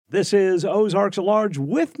This is Ozarks at Large.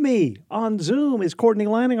 With me on Zoom is Courtney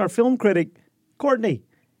Lanning, our film critic. Courtney,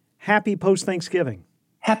 happy post-Thanksgiving.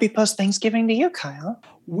 Happy post-Thanksgiving to you, Kyle.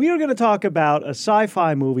 We are going to talk about a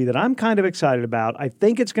sci-fi movie that I'm kind of excited about. I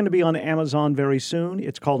think it's going to be on Amazon very soon.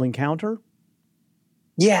 It's called Encounter.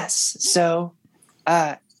 Yes. So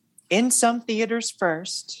in some theaters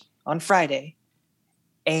first on Friday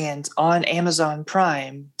and on Amazon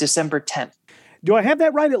Prime December 10th. Do I have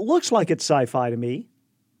that right? It looks like it's sci-fi to me.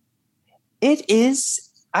 It is,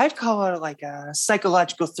 I'd call it like a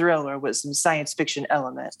psychological thriller with some science fiction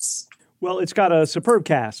elements. Well, it's got a superb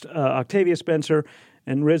cast. Octavia Spencer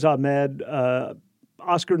and Riz Ahmed,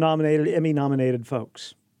 Oscar-nominated, Emmy-nominated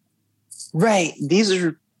folks. Right. These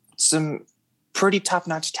are some pretty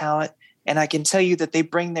top-notch talent, and I can tell you that they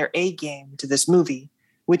bring their A game to this movie,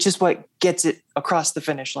 which is what gets it across the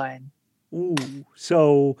finish line. Ooh,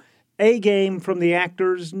 so A game from the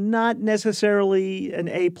actors, not necessarily an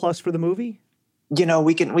A plus for the movie? You know,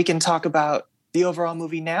 we can talk about the overall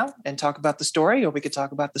movie now and talk about the story, or we could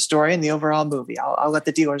talk about the story and the overall movie. I'll let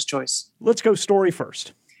the dealer's choice. Let's go story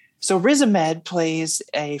first. So Riz Ahmed plays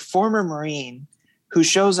a former Marine who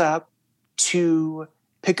shows up to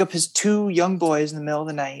pick up his two young boys in the middle of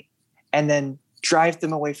the night and then drive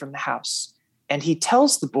them away from the house. And he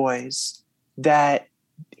tells the boys that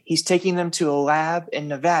he's taking them to a lab in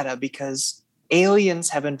Nevada because aliens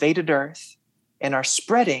have invaded Earth and are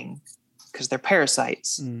spreading, because they're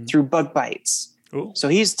parasites, through bug bites. Ooh. So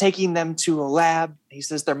he's taking them to a lab. He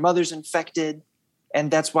says their mother's infected, and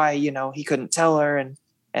that's why, you know, he couldn't tell her.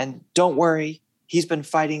 And don't worry, he's been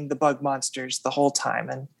fighting the bug monsters the whole time.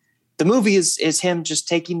 And the movie is him just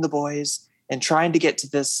taking the boys and trying to get to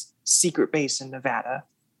this secret base in Nevada.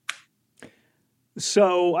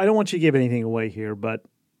 So I don't want you to give anything away here, but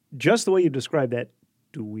just the way you described that,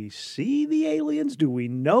 do we see the aliens? Do we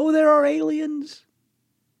know there are aliens?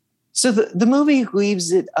 So the movie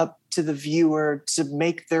leaves it up to the viewer to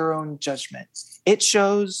make their own judgment. It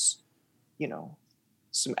shows, you know,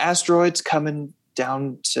 some asteroids coming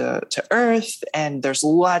down to Earth, and there's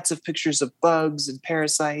lots of pictures of bugs and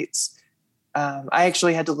parasites. I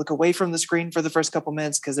actually had to look away from the screen for the first couple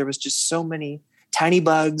minutes because there was just so many tiny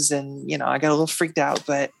bugs, and, you know, I got a little freaked out.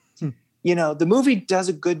 But, you know, the movie does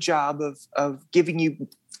a good job of giving you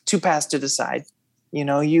two paths to decide. You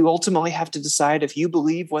know, you ultimately have to decide if you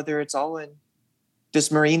believe whether it's all in this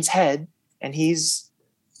Marine's head and he's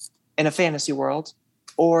in a fantasy world,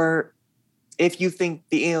 or if you think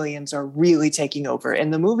the aliens are really taking over.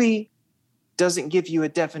 And the movie doesn't give you a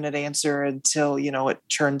definite answer until, you know, it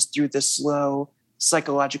churns through this slow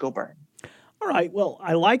psychological burn. All right. Well,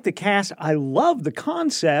 I like the cast. I love the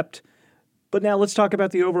concept. But now let's talk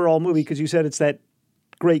about the overall movie, because you said it's that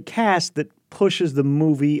great cast that pushes the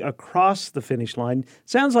movie across the finish line.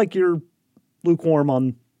 Sounds like you're lukewarm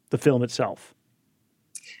on the film itself.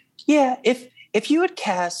 Yeah, if you had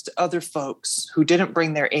cast other folks who didn't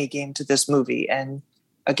bring their A game to this movie, and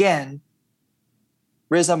again,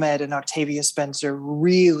 Riz Ahmed and Octavia Spencer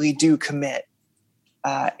really do commit.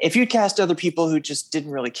 If you'd cast other people who just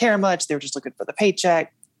didn't really care much, they were just looking for the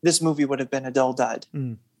paycheck, this movie would have been a dull dud.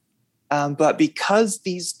 But because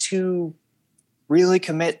these two really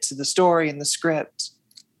commit to the story and the script,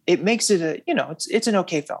 it makes it it's an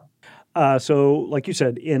okay film. So like you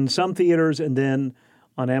said, in some theaters and then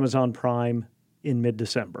on Amazon Prime in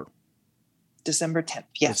mid-December. December 10th,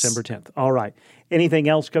 yes. December 10th. All right. Anything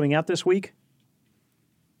else coming out this week?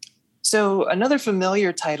 So another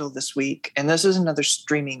familiar title this week, and this is another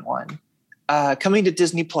streaming one, coming to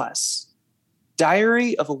Disney Plus,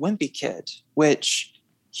 Diary of a Wimpy Kid, which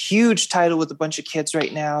huge title with a bunch of kids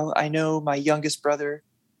right now. I know my youngest brother,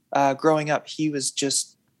 growing up, he was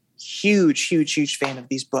just huge fan of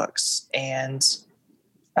these books. And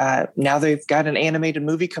now they've got an animated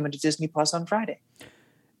movie coming to Disney Plus on Friday.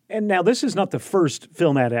 And now this is not the first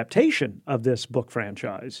film adaptation of this book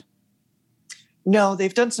franchise. No,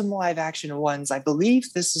 they've done some live action ones. I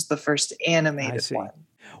believe this is the first animated one.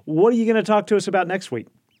 What are you going to talk to us about next week?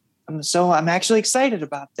 So I'm actually excited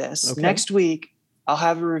about this. Okay. Next week, I'll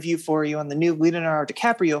have a review for you on the new Leonardo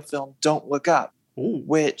DiCaprio film, Don't Look Up,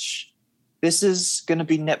 which this is going to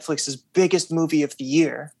be Netflix's biggest movie of the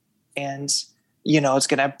year. And, you know, it's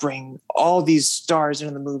going to bring all these stars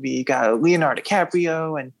into the movie. You got Leonardo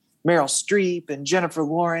DiCaprio and Meryl Streep and Jennifer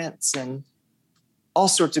Lawrence and all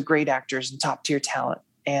sorts of great actors and top tier talent.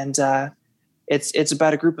 And it's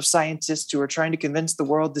about a group of scientists who are trying to convince the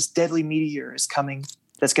world this deadly meteor is coming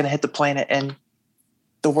that's going to hit the planet. And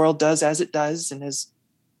the world does as it does and is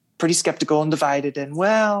pretty skeptical and divided. And,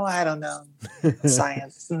 well, I don't know,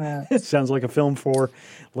 science. It sounds like a film for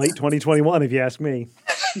late 2021, if you ask me.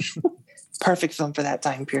 perfect film for that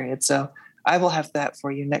time period. So I will have that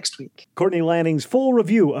for you next week. Courtney Lanning's full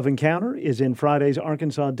review of Encounter is in Friday's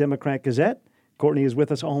Arkansas Democrat Gazette. Courtney is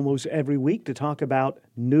with us almost every week to talk about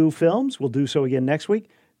new films. We'll do so again next week.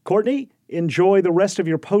 Courtney, enjoy the rest of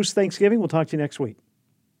your post-Thanksgiving. We'll talk to you next week.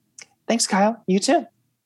 Thanks, Kyle. You too.